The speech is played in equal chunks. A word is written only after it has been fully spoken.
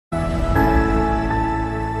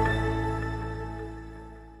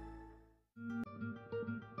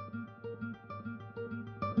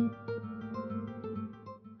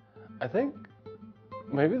I think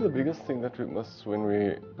maybe the biggest thing that we miss when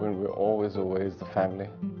we're always away is the family.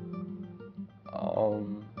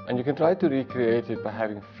 And you can try to recreate it by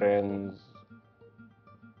having friends,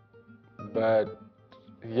 but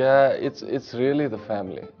yeah, it's really the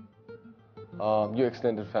family. Your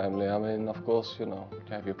extended family. I mean, of course, you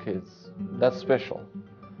have your kids. That's special.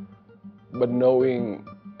 But knowing,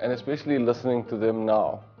 and especially listening to them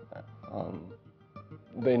now,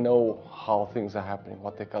 they know how things are happening,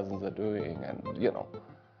 what their cousins are doing, and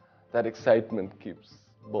that excitement keeps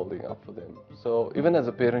building up for them. So even as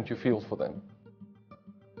a parent, you feel for them.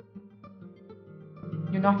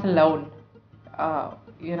 You're not alone,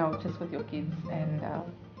 just with your kids, and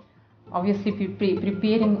obviously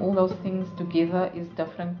preparing all those things together is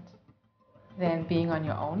different than being on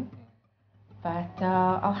your own. But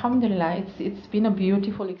alhamdulillah, it's been a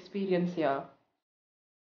beautiful experience here.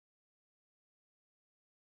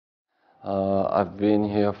 I've been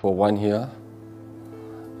here for 1 year,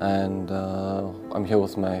 and I'm here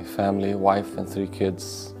with my family, wife and 3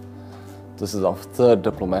 kids. This is our 3rd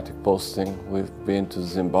diplomatic posting. We've been to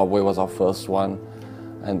Zimbabwe, was our first one,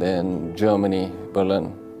 and then Germany,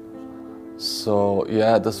 Berlin. So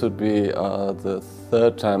yeah, this would be the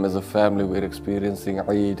 3rd time as a family we're experiencing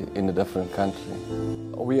Eid in a different country.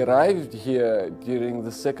 We arrived here during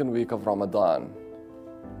the 2nd week of Ramadan.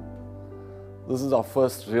 This is our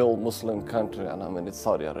first real Muslim country, and I mean, it's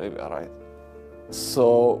Saudi Arabia, right?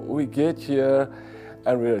 So we get here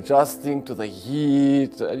and we're adjusting to the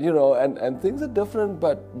heat, and things are different,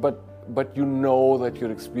 but you know that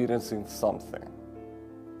you're experiencing something.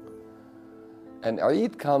 And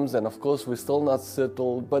Eid comes, and of course we're still not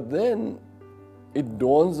settled, but then it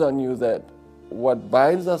dawns on you that what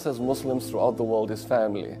binds us as Muslims throughout the world is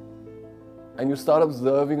family. And you start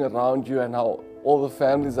observing around you and how all the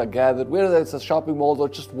families are gathered, whether it's a shopping mall or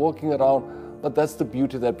just walking around, but that's the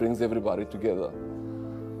beauty that brings everybody together.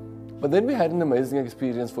 But then we had an amazing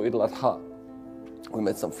experience for Eid al-Adha. We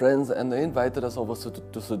met some friends and they invited us over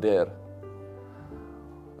to Sudair.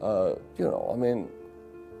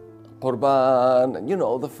 Qurban, and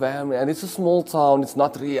the family, and it's a small town, it's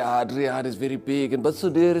not Riyadh. Riyadh is very big, but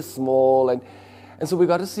Sudair is small, and so we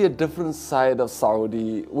got to see a different side of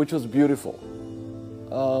Saudi, which was beautiful.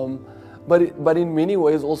 But in many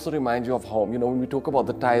ways also remind you of home. When we talk about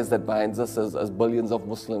the ties that binds us as billions of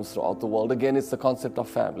Muslims throughout the world, again, it's the concept of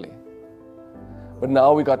family. But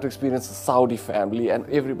now we got to experience the Saudi family and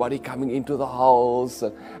everybody coming into the house.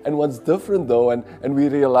 And what's different though, and we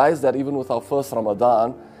realized that even with our first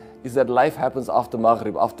Ramadan, is that life happens after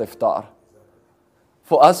Maghrib, after Iftar.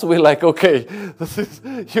 For us, we're like, okay, this is,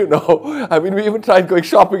 we even tried going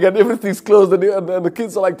shopping and everything's closed and the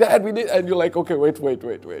kids are like, Dad, we need, and you're like, okay, wait.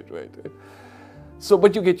 So,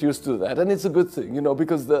 but you get used to that, and it's a good thing,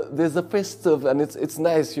 because there's a festive, and it's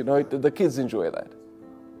nice, the kids enjoy that.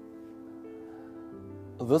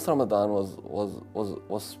 This Ramadan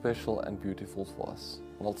was special and beautiful for us,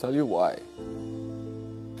 and I'll tell you why.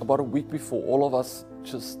 About a week before, all of us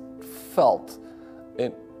just felt,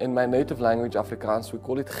 in my native language, Afrikaans, we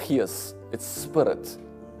call it gees, it's spirit.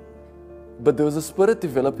 But there was a spirit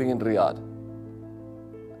developing in Riyadh.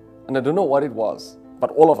 And I don't know what it was,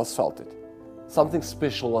 but all of us felt it. Something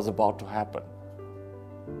special was about to happen,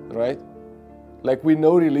 right? Like we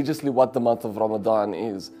know religiously what the month of Ramadan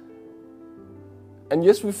is. And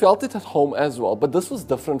yes, we felt it at home as well, but this was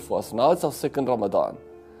different for us. Now it's our 2nd Ramadan.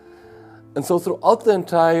 And so throughout the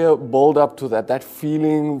entire build up to that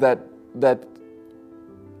feeling that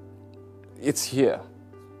it's here,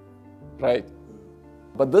 right?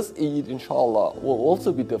 But this Eid, inshallah, will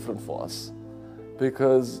also be different for us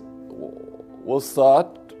because we'll start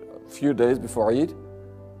a few days before Eid,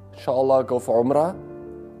 inshallah, go for Umrah.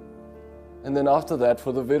 And then after that,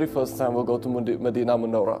 for the very first time, we'll go to Medina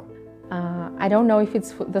Munawwara. I don't know if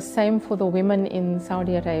it's the same for the women in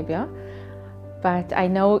Saudi Arabia, but I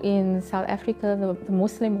know in South Africa, the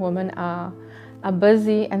Muslim women are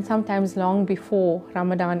busy, and sometimes long before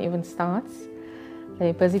Ramadan even starts.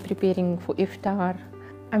 They're busy preparing for iftar.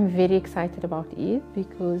 I'm very excited about Eid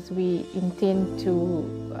because we intend to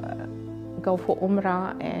go for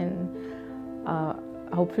Umrah and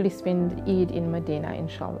hopefully spend Eid in Medina,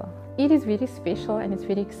 inshallah. Eid is very special and it's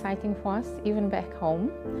very exciting for us, even back home.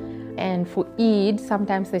 And for Eid,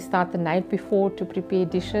 sometimes they start the night before to prepare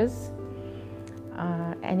dishes.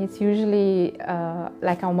 And it's usually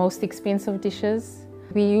like our most expensive dishes.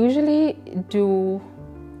 We usually do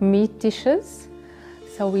meat dishes.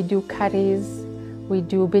 So we do curries, we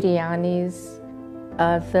do biryanis.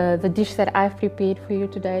 The dish that I've prepared for you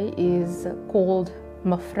today is called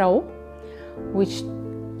mafrou, which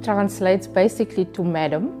translates basically to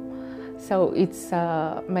madam. So it's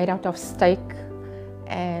made out of steak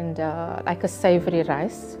and like a savory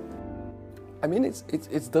rice. I mean,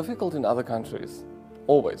 it's difficult in other countries,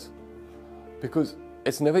 always, because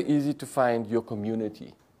it's never easy to find your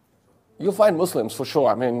community. You'll find Muslims for sure,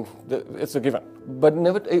 I mean, it's a given, but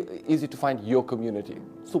never easy to find your community.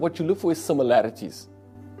 So what you look for is similarities.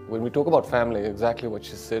 When we talk about family, exactly what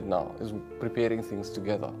she said now is preparing things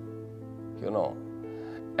together, you know,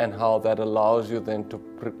 and how that allows you then to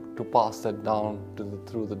pass that down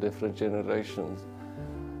through the different generations.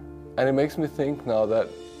 And it makes me think now that,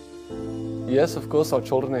 yes, of course, our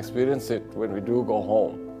children experience it when we do go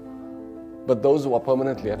home, but those who are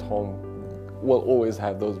permanently at home will always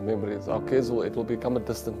have those memories. Our kids, it will become a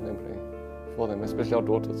distant memory for them, especially our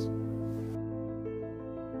daughters.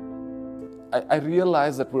 I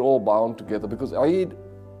realize that we're all bound together because Eid,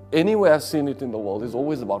 anywhere I've seen it in the world, is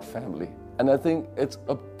always about family. And I think it's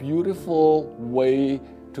a beautiful way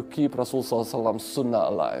to keep Rasul Sallallahu Alaihi Wasallam's sunnah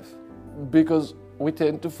alive, because we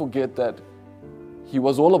tend to forget that he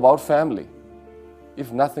was all about family,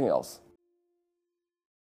 if nothing else.